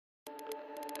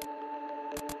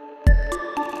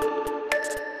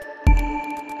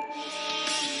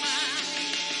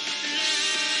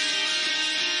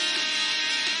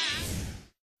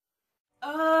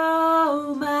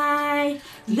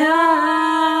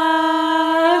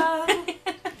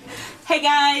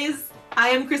guys! I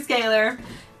am Chris Kaler.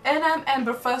 And I'm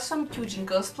EmberFrost from Kyujin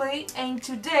Cosplay, and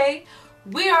today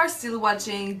we are still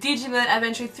watching Digimon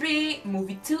Adventure 3,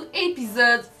 Movie 2,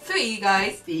 Episode 3,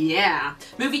 guys. Yeah.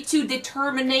 Movie 2,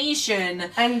 Determination.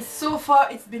 And so far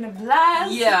it's been a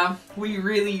blast. Yeah, we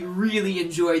really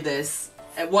enjoyed this.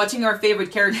 Watching our favorite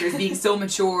characters being so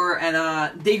mature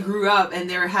and they grew up and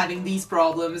they're having these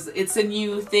problems. It's a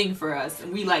new thing for us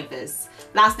and we like this.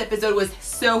 Last episode was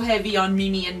so heavy on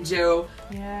Mimi and Joe.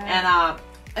 Yeah.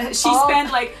 And she spent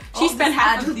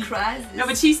half of the crisis. No,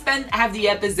 but she spent half the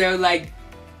episode like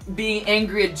being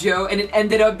angry at Joe, and it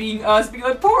ended up being us being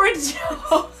like, poor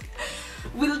Joe.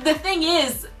 Well, the thing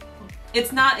is,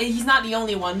 he's not the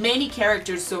only one. Many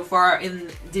characters so far in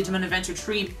Digimon Adventure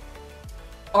Tri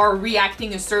are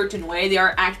reacting a certain way. They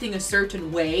are acting a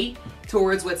certain way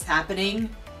towards what's happening,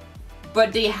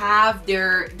 but they have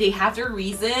their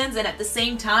reasons, and at the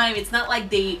same time, it's not like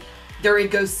they're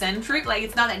egocentric. Like,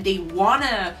 it's not that they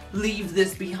wanna leave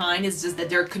this behind, it's just that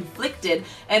they're conflicted,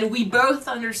 and we both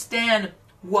understand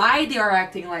why they are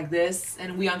acting like this,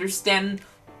 and we understand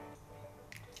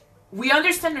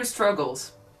their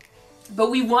struggles,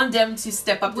 but we want them to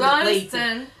step up to the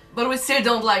plate. But we still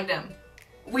don't like them.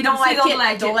 We don't like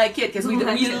it because we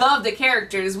love the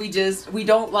characters. We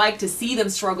don't like to see them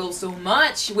struggle so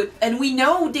much, and we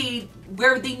know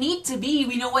where they need to be.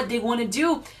 We know what they want to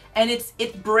do, and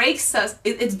it breaks us.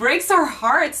 It breaks our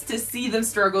hearts to see them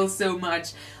struggle so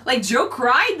much. Like, Joe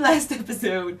cried last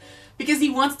episode because he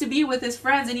wants to be with his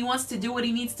friends and he wants to do what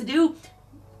he needs to do,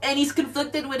 and he's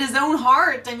conflicted with his own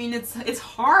heart. I mean, it's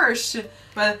harsh,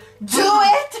 but do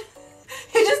it.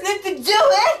 You just need to do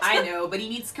it! I know, but he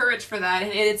needs courage for that,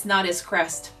 and it's not his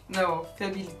crest. No,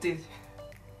 fiability.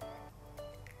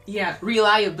 Yeah,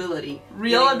 reliability.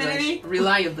 Reliability?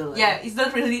 Reliability. Yeah, he's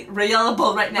not really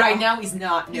reliable right now. Right now he's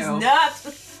not, no. He's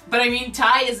not! But I mean,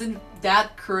 Tai isn't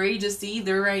that courageous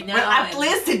either right now. Well, at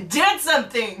least he did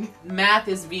something! Matt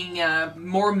is being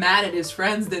more mad at his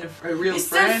friends than a real he's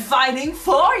friend. He's still fighting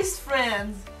for his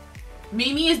friends!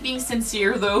 Mimi is being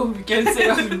sincere though, we can say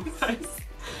otherwise.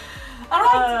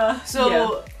 Alright,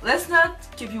 let's not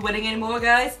keep you waiting anymore,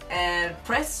 guys, and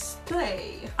press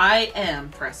play. I am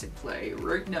pressing play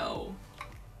right now.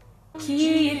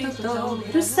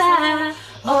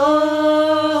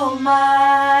 Oh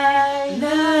my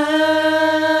love.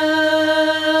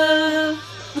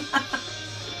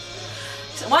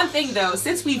 So one thing though,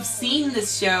 since we've seen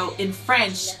this show in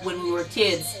French when we were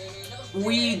kids,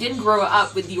 we didn't grow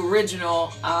up with the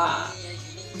original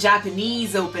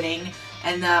Japanese opening.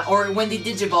 And or when they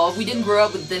digivolve, we didn't grow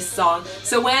up with this song.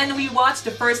 So when we watched the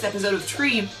first episode of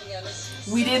Tri,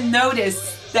 we didn't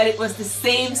notice that it was the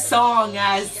same song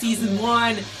as season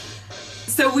 1.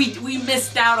 So we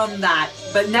missed out on that.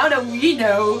 But now that we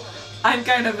know, I'm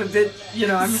kind of a bit,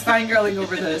 I'm fangirling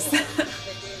over this.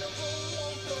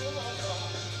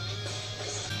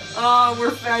 Oh, we're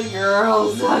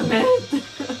fangirls, damn it.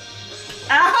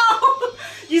 Ow!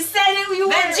 You said it, we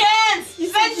were- Vengeance!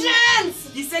 Vengeance!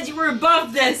 You said you were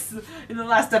above this in the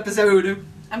last episode.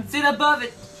 I'm still above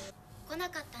it.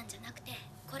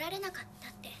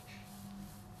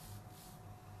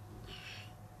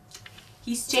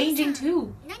 He's changing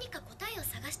too.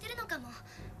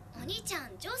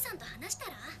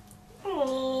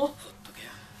 Oh.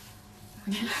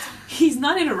 He's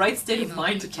not in the right state of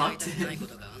mind to talk to him.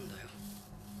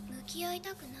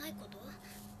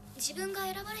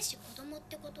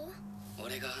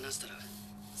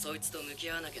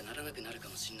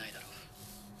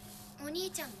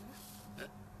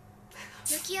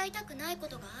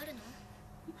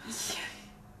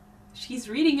 She's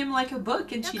reading him like a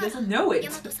book and she doesn't know it.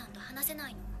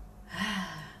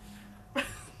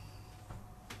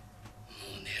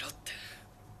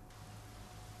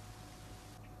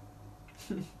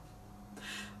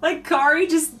 Like, Kari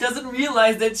just doesn't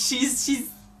realize that she's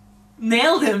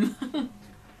nailed him.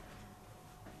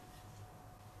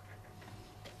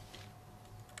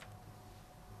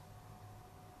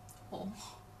 Oh.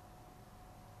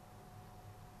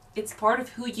 It's part of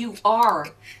who you are.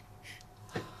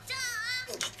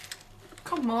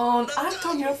 Come on, act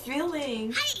on your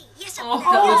feelings. Oh,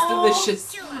 that was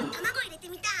delicious.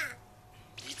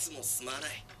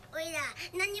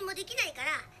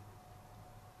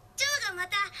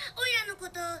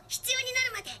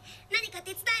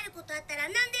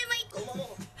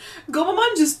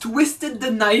 Gomamon just twisted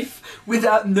the knife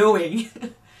without knowing.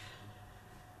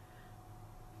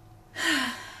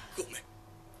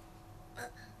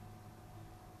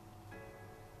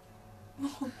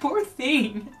 Oh, poor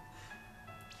thing.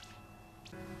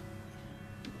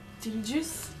 Did you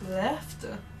just left?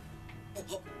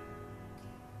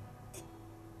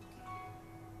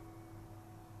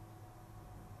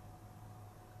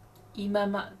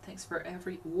 Imama, thanks for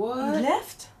every... What? He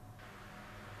left?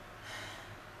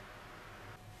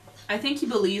 I think he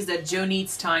believes that Joe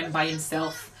needs time by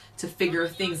himself to figure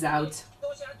things out.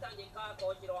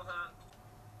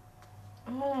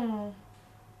 Oh.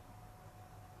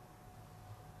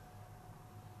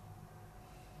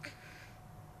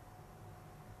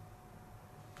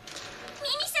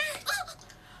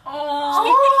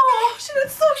 Oh, she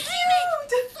looks so cute!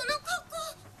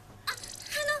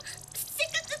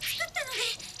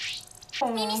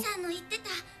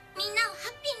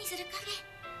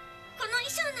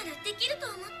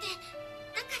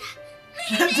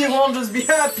 They won't just be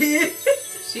happy.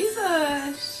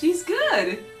 She's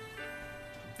good.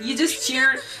 You just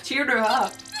cheered her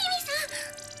up.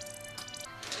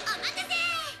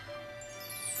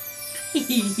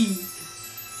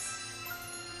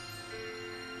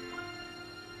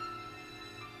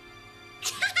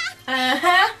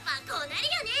 Uh-huh.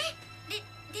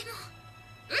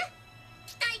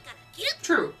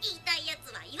 True.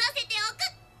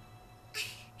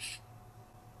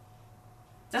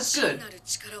 That's good.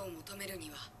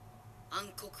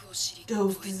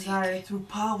 Those desire through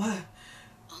power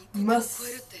must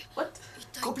what?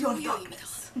 Go beyond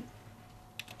darkness.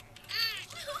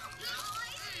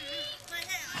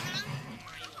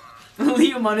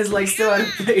 Leomon is like so out of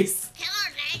place.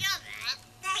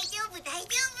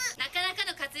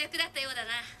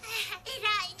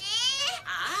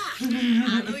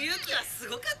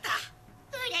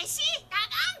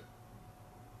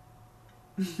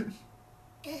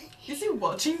 Is he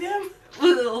watching them?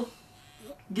 Well,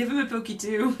 give him a pokey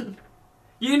too.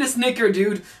 You need a snicker,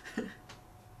 dude.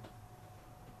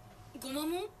 ごま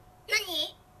もん？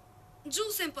何？ジョ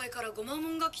ー先輩からごまも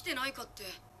んが来てないかって。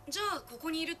じゃあここ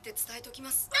にいるって伝えとき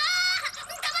ます。ああ、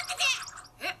黙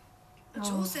ってて。え？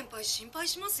ジョー先輩心配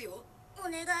しますよ。お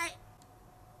願い。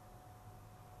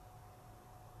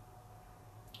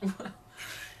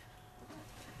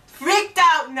Freaked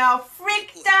out now!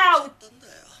 Freaked out!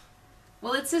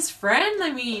 Well, it's his friend.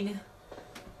 I mean,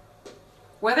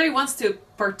 whether he wants to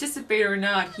participate or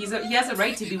not, he has a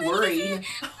right to be worried.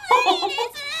 Oh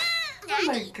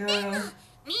my god.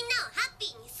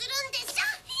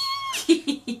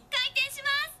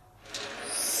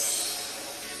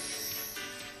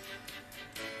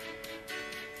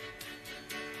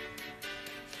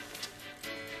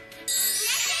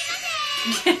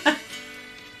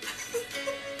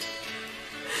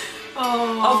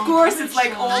 Oh, of course, it's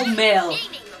like all male.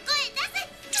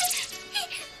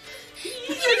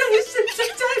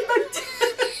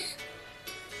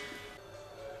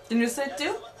 Didn't you say it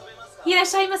too? いらっ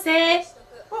しゃいませ. Oh,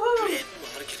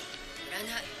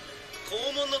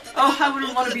 I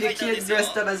wouldn't want to be the kid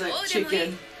dressed up as a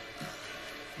chicken.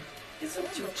 It's a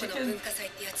cute chicken.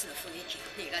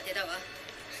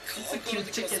 It's a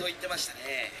cute chicken.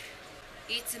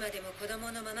 いつまでも子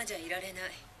供のままじゃいられな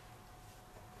い。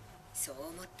そう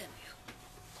思ったのよ。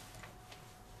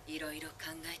いろいろ考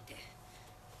え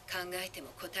ても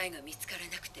答えが見つから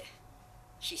なくて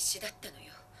必死だったの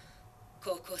よ。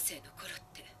高校生の頃っ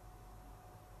て。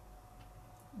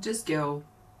Just go.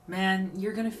 Man,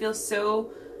 you're gonna feel so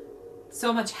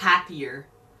much happier.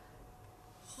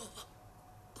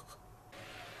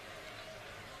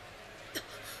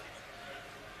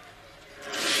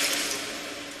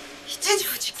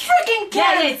 Freaking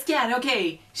cat! It's cat.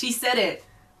 Okay, she said it.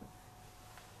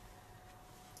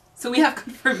 So we have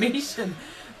confirmation,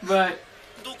 but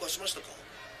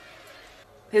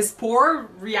his spore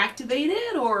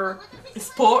reactivated, or It's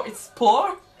poor. It's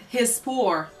poor. his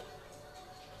spore,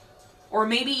 or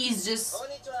maybe he's just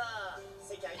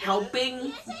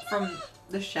helping from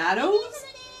the shadows.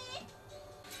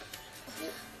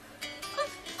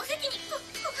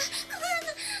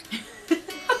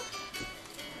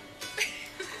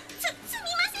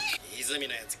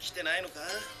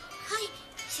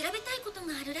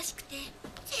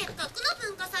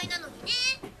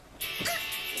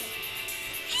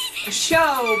 A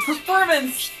show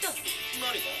performance.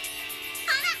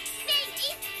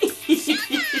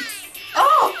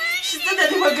 Oh, she said that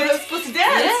they were supposed to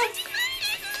dance. Yeah.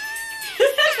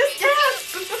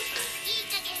 Yes.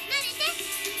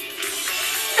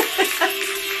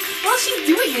 Well, she's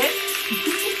doing it.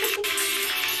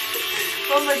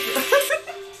 Oh my god.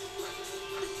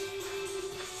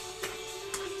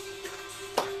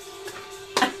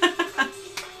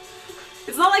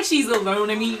 It's not like she's alone.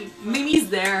 I mean, Mimi's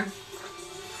there.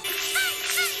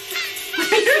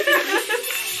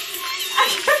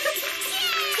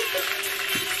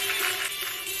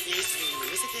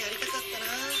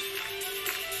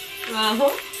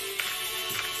 Uh-huh.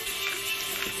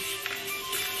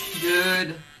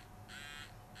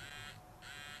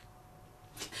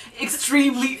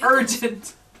 extremely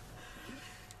urgent.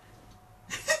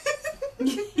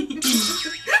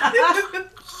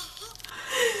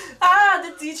 Ah,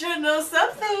 the teacher knows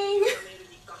something.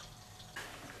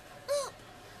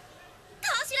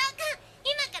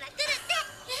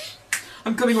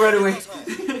 I'm coming right away.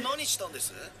 何したんで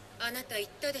す？あなた言っ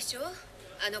たでしょ。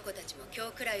あの子たちも今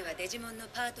日くらいはデジモンの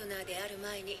パートナーである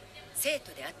前に生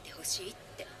徒であってほしいっ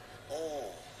て。I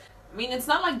mean, it's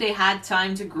not like they had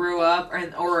time to grow up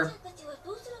or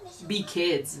be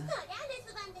kids.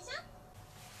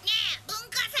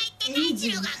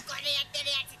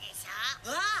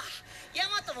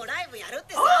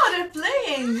 Oh, they're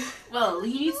playing. Well,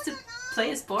 he needs to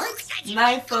play sports.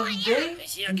 Knife of day.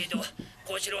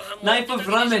 Knife of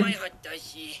ramen.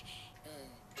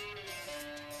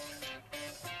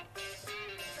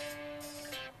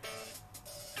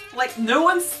 Like, no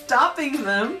one's stopping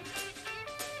them.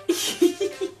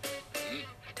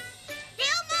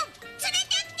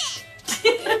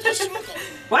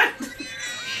 What?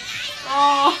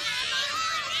 Oh.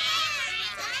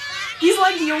 He's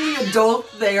like the only adult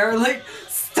there. Like,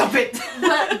 stop it.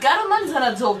 But Garuman's an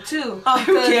adult too. Oh,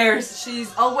 who because cares?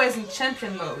 She's always in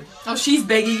champion mode. Oh, she's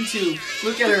begging too.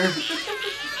 Look at her.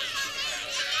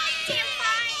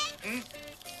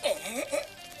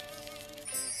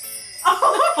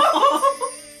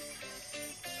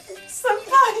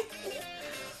 Senpai.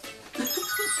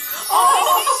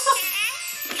 Oh.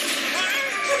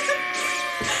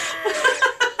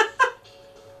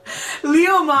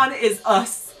 Leomon is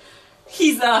us.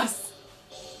 He's us.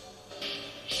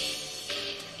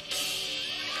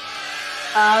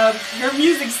 Her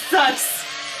music sucks.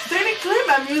 Technically,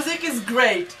 my music is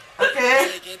great. Okay.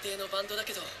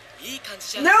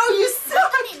 No, you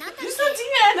suck. You said the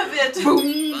end of it.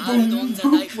 Boom, boom,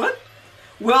 boom. What?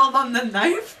 World on the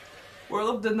knife?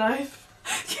 World of the knife.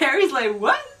 Carrie's like,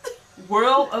 what?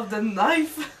 World of the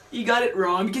knife. You got it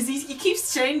wrong because he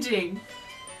keeps changing.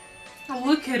 Oh,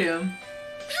 look at him.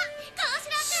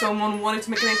 Someone wanted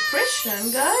to make an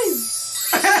impression, guys.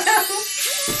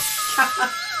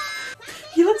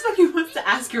 He looks like he wants to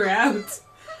ask her out.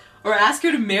 Or ask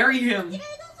her to marry him. Looks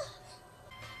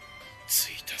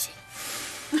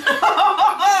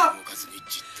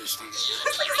like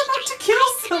he's about to kill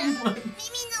someone.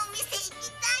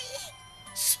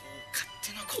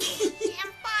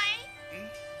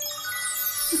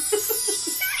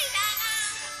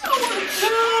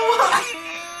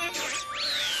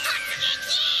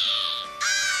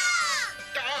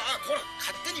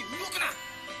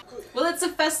 Well, it's a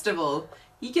festival.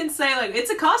 He can say, like,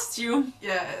 it's a costume.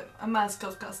 Yeah, a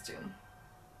mascot costume.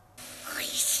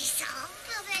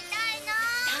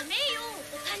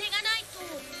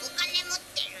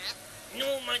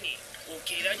 No money.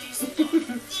 Okay, that is.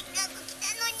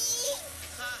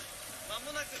 ま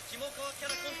もなくキモコアキャ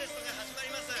ラコンテストが始まり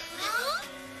ます。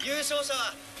優勝者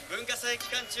は文化祭期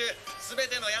間中すべ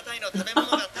ての屋台の食べ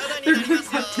物がタダになりま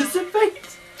すよ。Participate?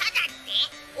 ただって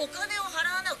お金を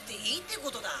払わなくていいってこ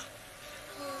とだ。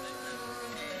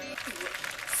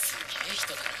すげえ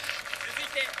人だな。続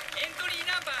いてエントリー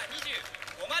ナンバー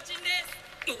20おまちんです。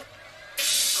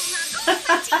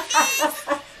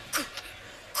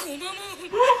こまもん。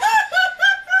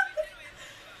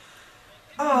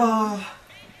Oh.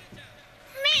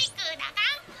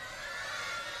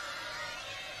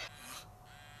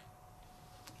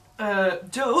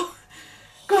 Joe,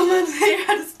 come on here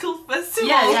at the school festival.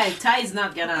 Yeah, Ty's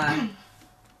not gonna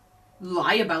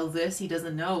lie about this. He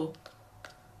doesn't know.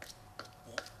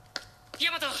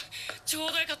 ヤマト、ちょ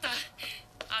うどよかった。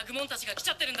アグモンたちが来ち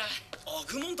ゃってるんだ。ア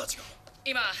グモンたちが。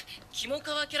今、キモ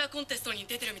カワキャラコンテストに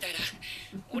出てるみたいだ。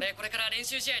俺これから練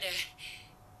習試合で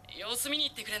様子見に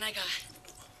行ってくれないか。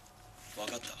わ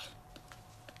かった。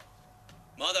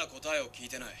まだ答えを聞い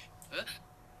てない。え？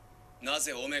な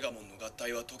ぜオメガモンの合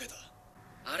体は解けた？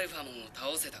アルファモンを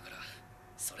倒せたから、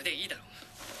それでいいだろ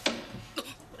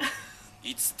う。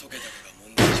いつ解けたかが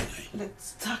問題じゃない。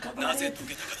 Let's talk about なぜ it. 解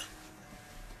けたかだ。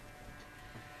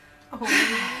Oh.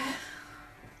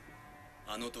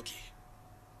 あの時、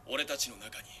俺たちの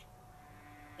中に、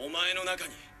お前の中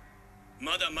に、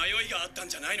まだ迷いがあったん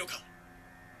じゃないのか。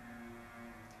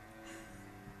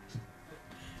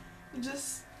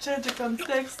Just change the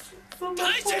context. So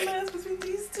much romance between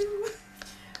these two.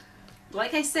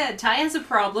 Like I said, Ty has a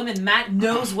problem and Matt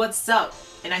knows what's up.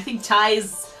 And I think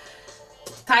Ty's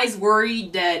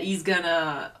worried that he's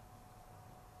gonna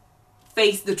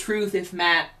face the truth if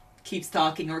Matt keeps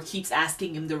talking or keeps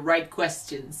asking him the right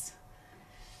questions.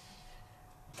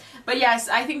 But yes,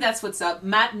 I think that's what's up.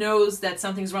 Matt knows that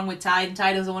something's wrong with Ty and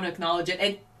Ty doesn't want to acknowledge it.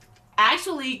 And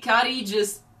actually, Kari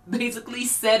just basically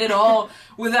said it all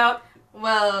without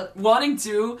Well, wanting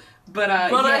to, but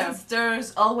brothers yeah. and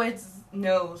sisters always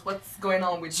knows what's going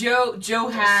on with Joe their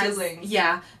has siblings.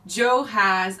 Joe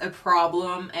has a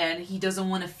problem and he doesn't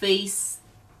want to face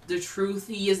the truth.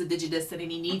 He is a digidestin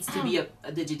and he needs to be a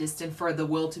digidestin for the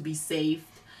world to be safe.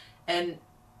 And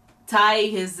Ty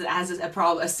has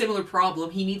a similar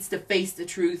problem. He needs to face the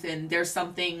truth and there's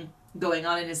something going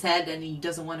on in his head and he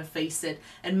doesn't want to face it.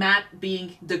 And Matt,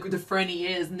 being the friend he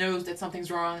is, knows that something's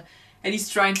wrong. And he's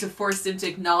trying to force him to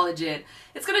acknowledge it.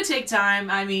 It's gonna take time.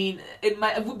 I mean, it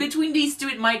might between these two,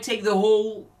 it might take the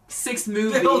whole 6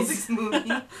 movies. The whole 6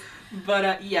 movies.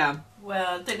 But yeah.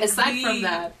 Well, Aside from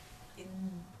that,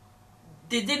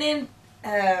 they didn't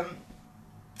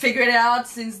figure it out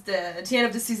since the end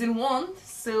of the season 1.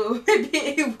 So maybe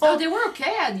it won't. oh, they were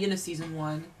okay at the end of season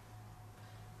 1.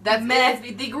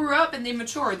 They grew up and they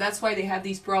matured. That's why they have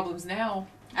these problems now.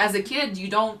 As a kid, you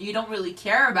don't really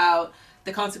care about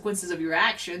the consequences of your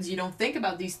actions. You don't think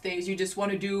about these things. You just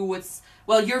want to do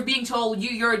you're being told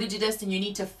you're a digidestin, you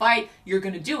need to fight, you're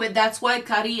going to do it. That's why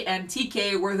Kari and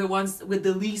TK were the ones with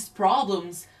the least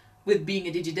problems with being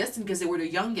a digidestin because they were the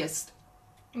youngest.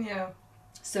 Yeah.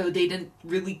 So they didn't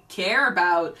really care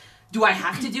about, do I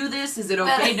have to do this? Is it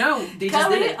okay? No, they just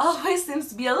did Kari it. always seems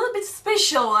to be a little bit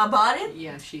special about it.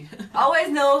 Yeah, she Always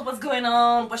knows what's going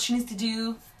on, what she needs to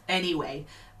do. anyway.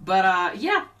 But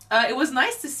it was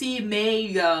nice to see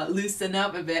May loosen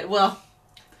up a bit. Well,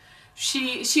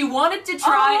 she wanted to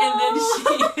try and then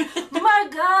she... My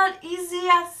god, Izzy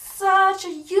has such a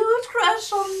huge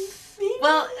crush on me.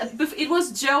 Well, it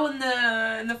was Joe in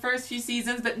the first few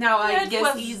seasons, but now I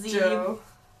guess Izzy... Joe.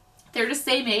 They're the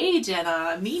same age,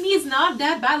 and Mimi's not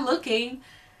that bad looking.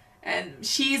 And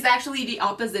she's actually the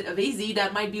opposite of Izzy.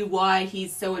 That might be why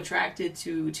he's so attracted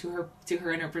to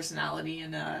her and her personality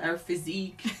and her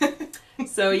physique.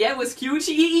 So yeah, it was cute.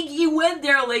 He went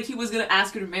there like he was gonna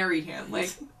ask her to marry him, like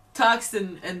tux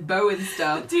and bow and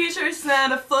stuff. The teacher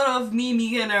sent a photo of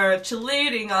Mimi in her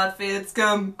cheerleading outfits.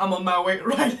 I'm on my way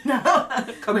right now.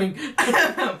 Coming.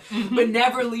 But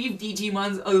never leave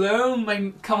Digimons alone.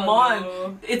 Like, come on.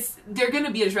 No. They're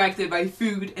gonna be attracted by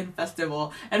food and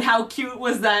festival. And how cute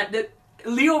was that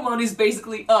Leomon is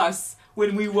basically us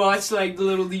when we watch like the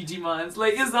little Digimons.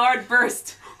 Like his heart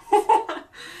burst.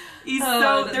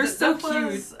 They're so cute.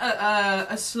 Was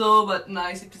a slow but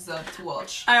nice episode to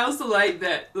watch. I also like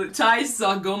that Tai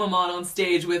saw Gomamon on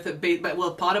stage with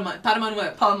Patamon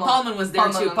was there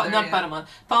too. Patamon.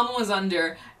 Patamon was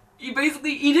under. He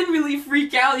didn't really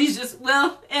freak out. He's just,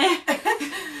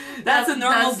 that's a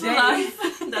normal day.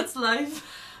 Life. That's life.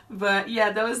 But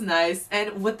yeah, that was nice.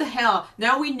 And what the hell?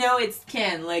 Now we know it's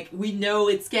Ken. Like, we know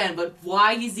it's Ken, but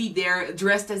why is he there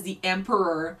dressed as the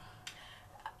Emperor?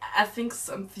 I think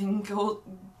something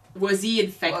Was he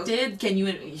infected?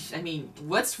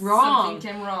 What's wrong?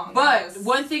 Something came wrong. But yes.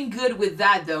 one thing good with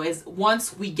that, though, is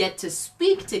once we get to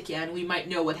speak to Ken, we might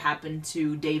know what happened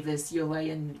to Davis, Yole,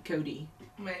 and Cody.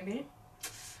 Maybe.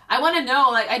 I want to know.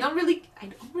 Like, I don't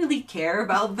really care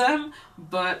about them,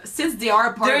 but since they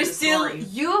are a part of the story, they're still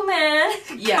human.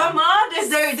 Yeah. Come on,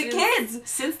 they're the kids.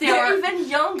 Since they're even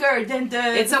younger than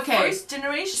the first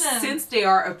generation. Since they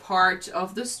are a part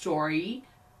of the story,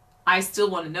 I still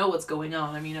want to know what's going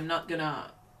on. I mean, I'm not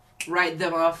gonna write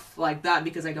them off like that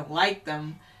because I don't like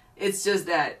them. It's just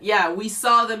that, yeah, we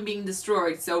saw them being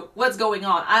destroyed, so what's going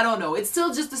on? I don't know. It's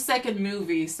still just the second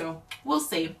movie, so we'll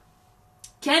see.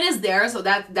 Ken is there, so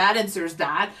that answers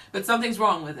that, but something's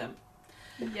wrong with him.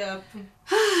 Yep.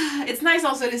 It's nice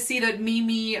also to see that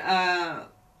Mimi,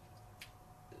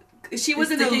 she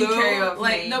was in a low,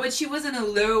 but she was in a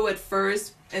low at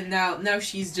first, and now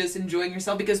she's just enjoying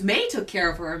herself because May took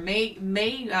care of her. May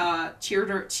cheered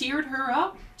her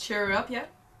up. Cheer her up, yeah.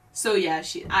 So yeah,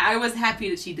 I was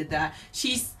happy that she did that.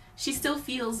 She still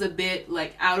feels a bit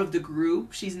like out of the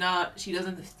group. She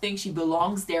doesn't think she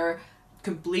belongs there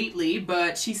completely,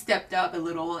 but she stepped up a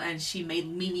little and she made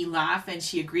Mimi laugh and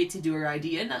she agreed to do her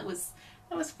idea, and that was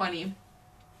funny.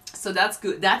 So that's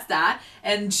good. That's that.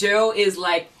 And Joe is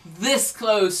like this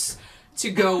close to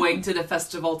going to the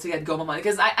festival to get Gomamon,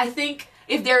 because I think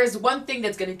if there is one thing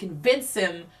that's going to convince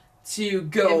him to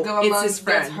go, it's his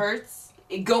friend.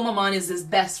 Gomamon is his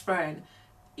best friend.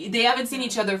 They haven't seen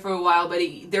each other for a while, but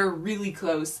they're really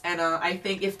close. And I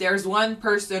think if there's one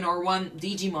person or one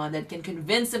Digimon that can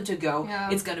convince him to go,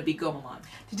 it's going to be Gomamon.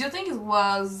 Did you think it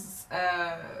was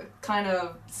kind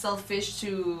of selfish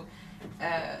to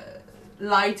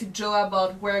lie to Joe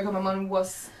about where Gomamon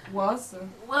was?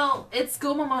 Well, it's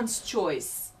Gomamon's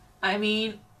choice. I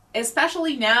mean,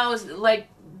 especially now, like,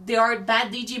 there are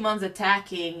bad Digimons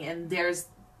attacking, and there's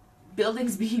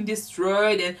buildings being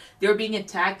destroyed and they're being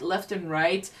attacked left and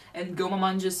right and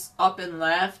Gomamon just up and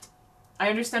left, I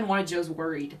understand why Joe's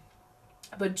worried.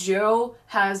 But Joe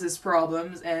has his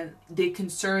problems and they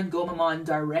concern Gomamon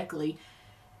directly.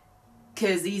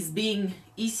 Because he's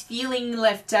feeling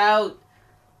left out.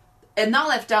 And not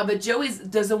left out, but Joe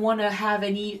doesn't want to have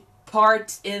any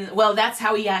part in, well, that's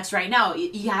how he acts right now.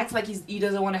 He acts like he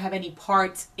doesn't want to have any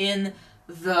part in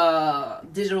the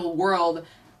digital world,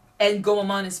 and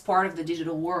Gomamon is part of the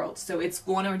digital world, so it's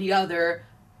one or the other.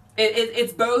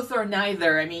 It's both or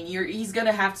neither. I mean, he's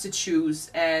gonna have to choose,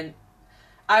 and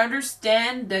I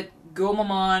understand that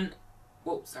Gomamon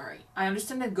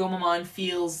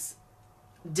feels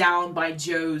down by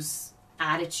Joe's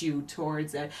attitude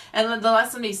towards it. And the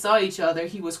last time they saw each other,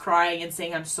 he was crying and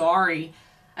saying, "I'm sorry."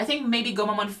 I think maybe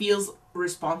Gomamon feels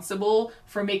responsible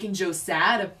for making Joe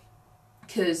sad,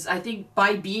 because I think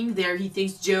by being there, he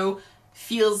thinks Joe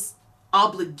feels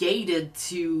obligated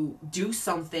to do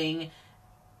something,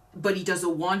 but he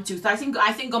doesn't want to. So I think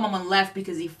Gomamon left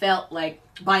because he felt like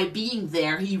by being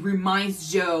there, he reminds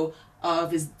Joe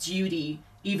of his duty,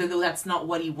 even though that's not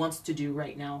what he wants to do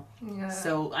right now. Yeah.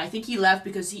 So I think he left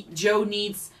because Joe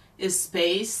needs his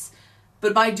space.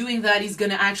 But by doing that, he's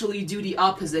going to actually do the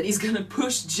opposite. He's going to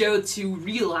push Joe to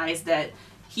realize that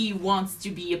he wants to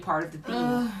be a part of the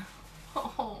team.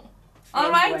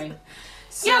 Alright.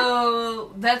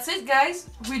 So, that's it, guys.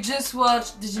 We just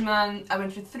watched Digimon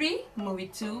Adventure 3,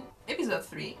 Movie 2, Episode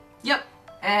 3. Yep.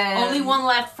 And only one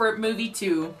left for Movie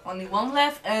 2. Only one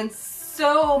left, and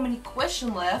so many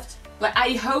questions left. But I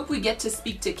hope we get to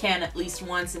speak to Ken at least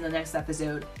once in the next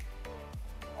episode.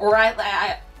 Or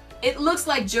it looks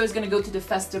like Joe's gonna go to the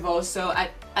festival, so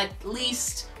at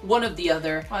least one of the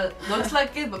other. Well, looks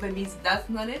like it, but maybe that's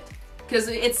not it. Because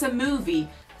it's a movie,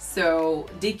 so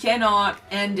they cannot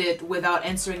end it without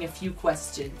answering a few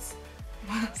questions.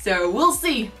 So we'll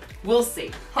see. We'll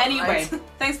see. Anyway,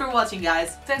 thanks for watching,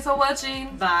 guys. Thanks for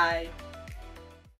watching. Bye.